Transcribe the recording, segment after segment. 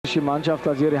russische Mannschaft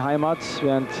als ihre Heimat,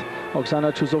 während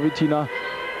Oksana Chusovitina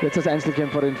jetzt als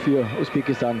Einzelkämpferin für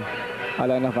Usbekistan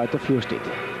allein nach weiter Flur steht.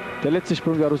 Der letzte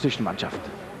Sprung der russischen Mannschaft.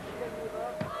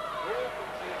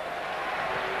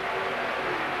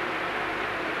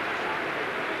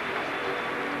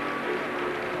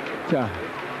 Tja,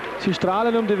 sie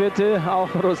strahlen um die Wette, auch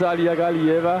Rozalia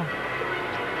Galieva.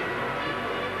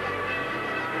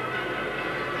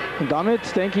 Und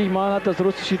damit, denke ich mal, hat das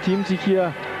russische Team sich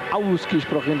hier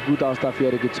ausgesprochen gut aus der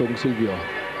Affäre gezogen, Silvio.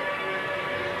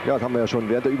 Ja, das haben wir ja schon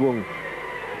während der Übung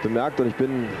bemerkt und ich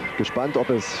bin gespannt, ob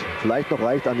es vielleicht noch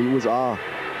reicht, an die USA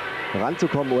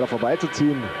ranzukommen oder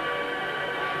vorbeizuziehen.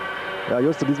 Ja,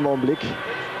 just in diesem Augenblick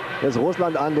ist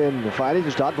Russland an den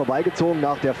Vereinigten Staaten vorbeigezogen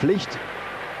nach der Pflicht.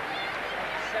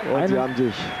 Und sie haben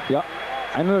sich... Ja,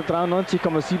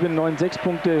 193,796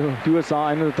 Punkte, die USA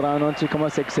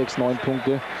 193,669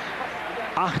 Punkte.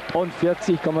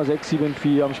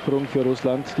 48,674 am Sprung für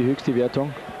Russland, die höchste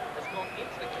Wertung.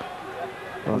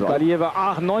 Und Also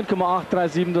Galieva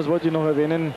 9,837, das wollte ich noch erwähnen.